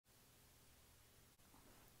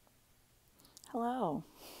Hello,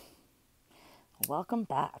 welcome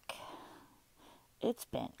back. It's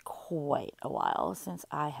been quite a while since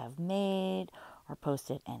I have made or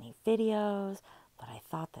posted any videos, but I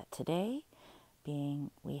thought that today,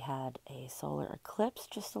 being we had a solar eclipse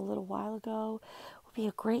just a little while ago, would be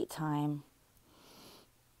a great time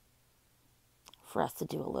for us to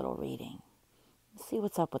do a little reading. See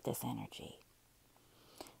what's up with this energy.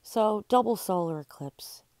 So, double solar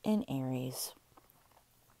eclipse in Aries.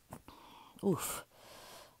 Oof,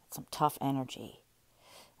 that's some tough energy.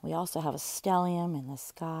 We also have a stellium in the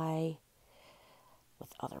sky with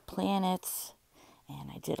other planets. And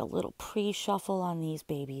I did a little pre-shuffle on these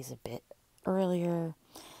babies a bit earlier.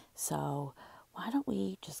 So why don't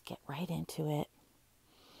we just get right into it?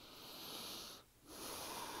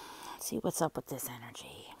 Let's see what's up with this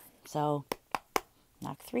energy. So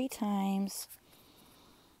knock 3 times.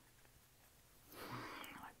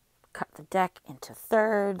 Cut the deck into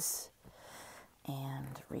thirds.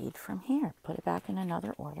 And read from here. Put it back in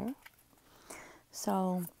another order.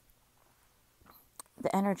 So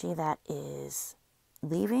the energy that is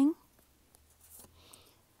leaving,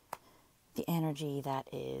 the energy that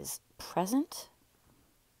is present,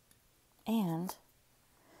 and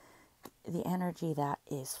the energy that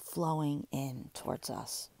is flowing in towards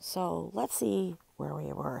us. So let's see where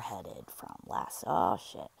we were headed from last. Oh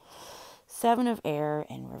shit. 7 of air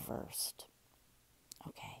in reversed.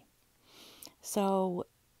 Okay. So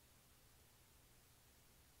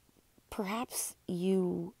perhaps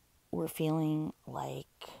you were feeling like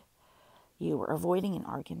you were avoiding an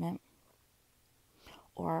argument,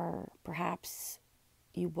 or perhaps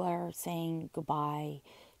you were saying goodbye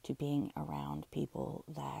to being around people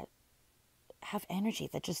that have energy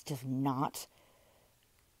that just does not,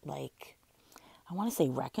 like, I want to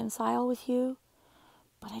say reconcile with you,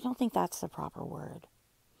 but I don't think that's the proper word.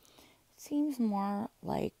 It seems more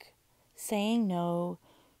like saying no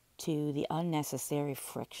to the unnecessary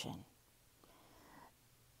friction.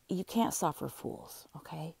 You can't suffer fools,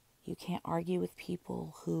 okay? You can't argue with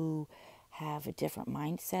people who have a different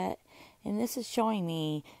mindset. And this is showing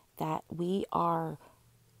me that we are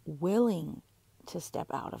willing to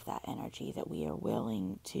step out of that energy, that we are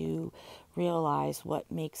willing to realize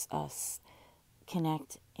what makes us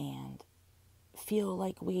connect and feel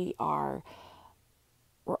like we're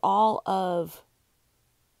all of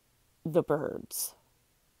the birds,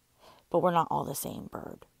 but we're not all the same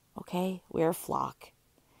bird, okay? We're a flock,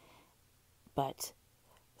 but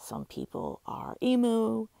some people are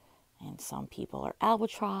emu, and some people are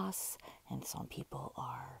albatross, and some people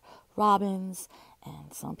are robins,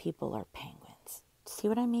 and some people are penguins. See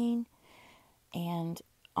what I mean? And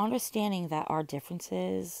understanding that our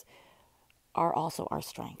differences are also our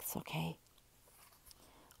strengths, okay?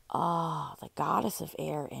 Ah, the goddess of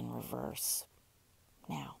air in reverse.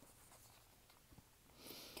 Now,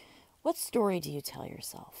 what story do you tell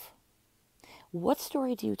yourself? What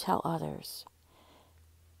story do you tell others?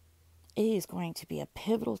 It is going to be a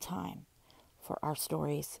pivotal time for our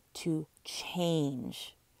stories to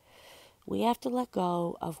change. We have to let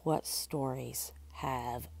go of what stories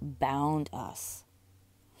have bound us.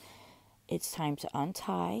 It's time to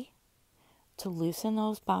untie, to loosen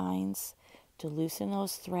those binds, to loosen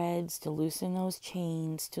those threads, to loosen those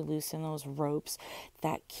chains, to loosen those ropes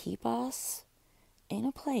that keep us in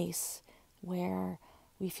a place where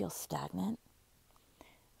we feel stagnant,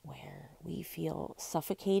 where we feel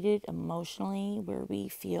suffocated emotionally, where we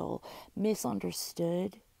feel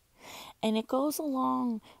misunderstood. And it goes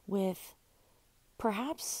along with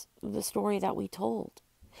perhaps the story that we told,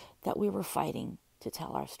 that we were fighting to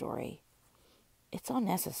tell our story. It's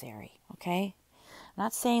unnecessary, okay? I'm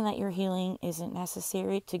not saying that your healing isn't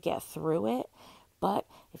necessary to get through it, but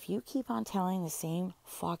if you keep on telling the same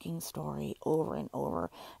fucking story over and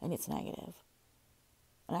over, and it's negative,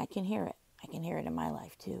 and I can hear it in my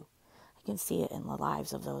life too. I can see it in the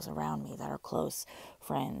lives of those around me that are close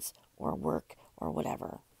friends or work or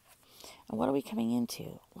whatever. And what are we coming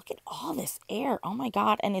into? Look at all this air. Oh my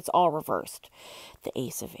God. And it's all reversed. The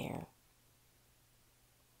ace of air.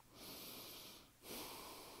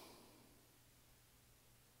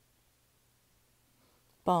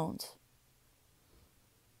 Bones.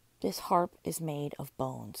 This harp is made of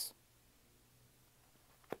bones.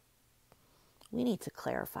 We need to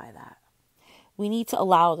clarify that. We need to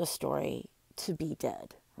allow the story to be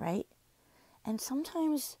dead, right? And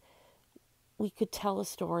sometimes we could tell a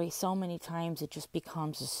story so many times it just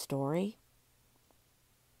becomes a story.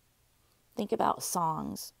 Think about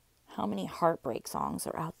songs. How many heartbreak songs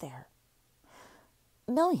are out there?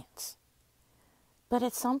 Millions. But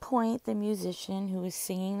at some point, the musician who is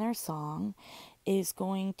singing their song is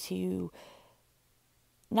going to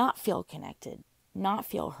not feel connected, not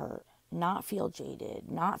feel hurt, not feel jaded,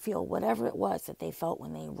 not feel whatever it was that they felt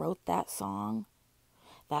when they wrote that song,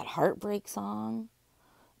 that heartbreak song.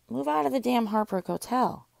 Move out of the damn Heartbreak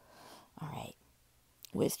Hotel. All right,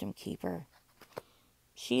 Wisdom Keeper.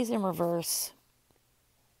 She's in reverse.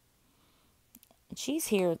 And she's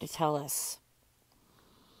here to tell us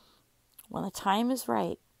when the time is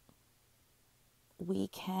right, we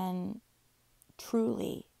can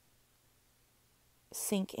truly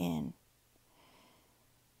sink in.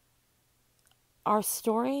 Our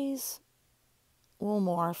stories will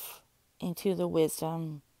morph into the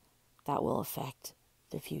wisdom that will affect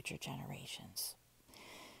the future generations.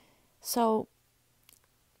 So,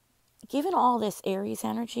 given all this Aries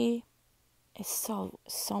energy, is so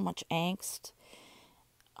much angst.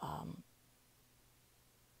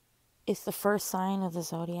 It's the first sign of the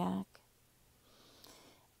zodiac,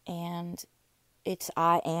 and it's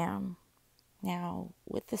I am. Now,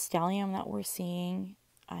 with the stellium that we're seeing,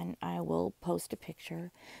 and I will post a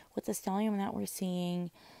picture, with the stellium that we're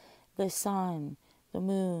seeing, the sun, the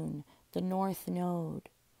moon, the north node,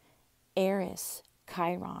 Eris,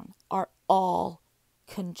 Chiron are all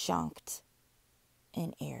conjunct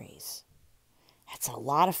in Aries. That's a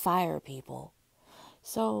lot of fire, people.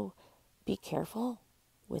 So be careful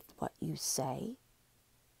with what you say.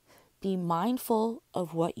 Be mindful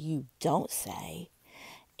of what you don't say.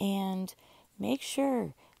 And make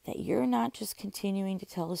sure that you're not just continuing to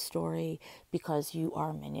tell a story because you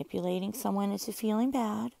are manipulating someone into feeling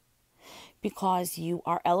bad, because you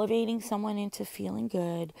are elevating someone into feeling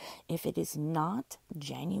good. If it is not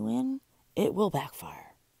genuine, it will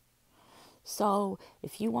backfire. So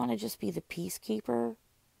if you want to just be the peacekeeper,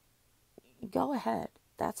 go ahead.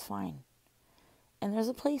 That's fine. And there's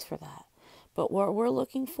a place for that. But what we're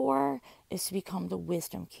looking for is to become the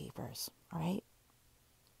wisdom keepers, all right?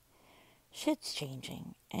 Shit's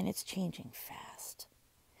changing, and it's changing fast.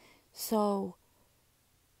 So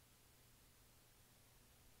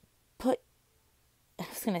put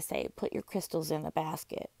your crystals in the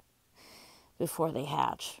basket before they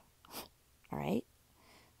hatch, all right?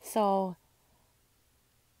 So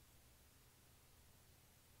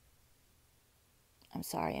I'm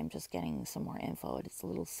sorry, I'm just getting some more info. It's a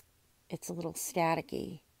little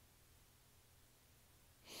staticky.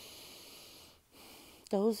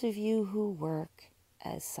 Those of you who work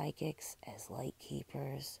as psychics, as light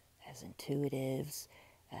keepers, as intuitives,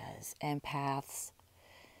 as empaths,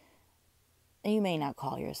 you may not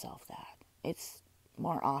call yourself that. It's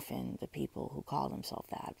more often the people who call themselves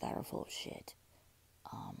that are full of shit.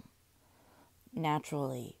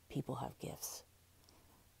 Naturally, people have gifts.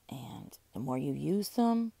 And the more you use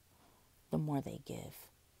them, the more they give.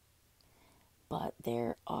 But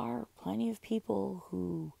there are plenty of people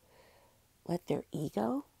who let their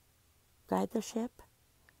ego guide the ship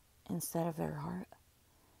instead of their heart,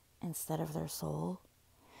 instead of their soul.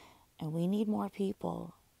 And we need more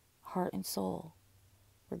people, heart and soul,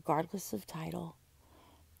 regardless of title,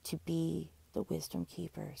 to be the wisdom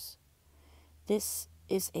keepers. This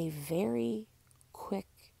is a very quick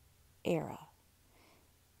era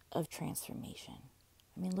of transformation.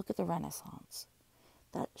 I mean, look at the Renaissance.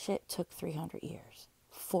 That shit took 300 years,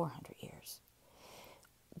 400 years.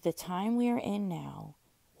 The time we are in now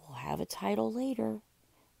will have a title later,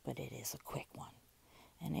 but it is a quick one.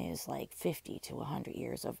 And it is like 50 to 100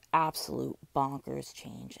 years of absolute bonkers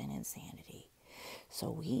change and insanity.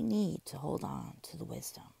 So we need to hold on to the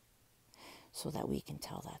wisdom so that we can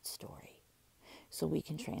tell that story, so we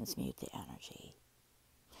can transmute the energy.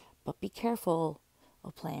 But be careful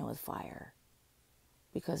of playing with fire,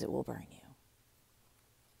 because it will burn you.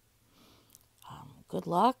 Good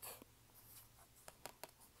luck.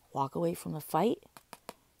 Walk away from the fight.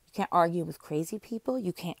 You can't argue with crazy people.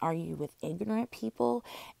 You can't argue with ignorant people.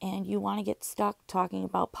 And you want to get stuck talking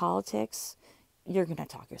about politics, you're going to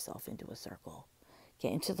talk yourself into a circle.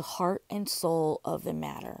 Get into the heart and soul of the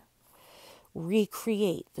matter.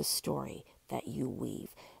 Recreate the story that you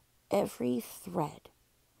weave. Every thread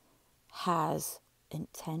has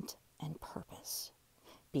intent and purpose.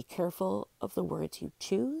 Be careful of the words you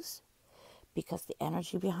choose, because the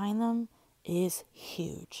energy behind them is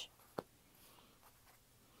huge.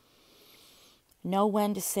 Know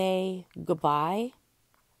when to say goodbye.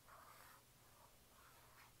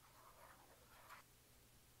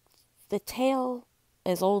 The tale,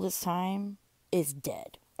 as old as time, is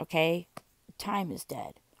dead, okay? Time is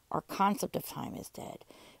dead. Our concept of time is dead.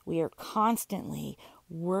 We are constantly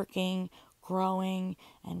working, growing,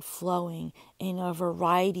 and flowing in a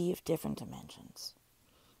variety of different dimensions.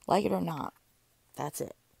 Like it or not, that's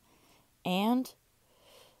it. And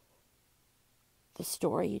the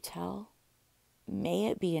story you tell may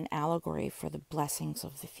it be an allegory for the blessings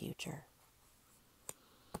of the future.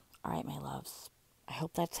 All right, my loves. I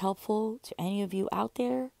hope that's helpful to any of you out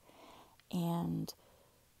there. And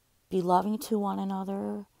be loving to one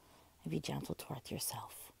another and be gentle towards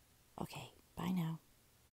yourself. Okay, bye now.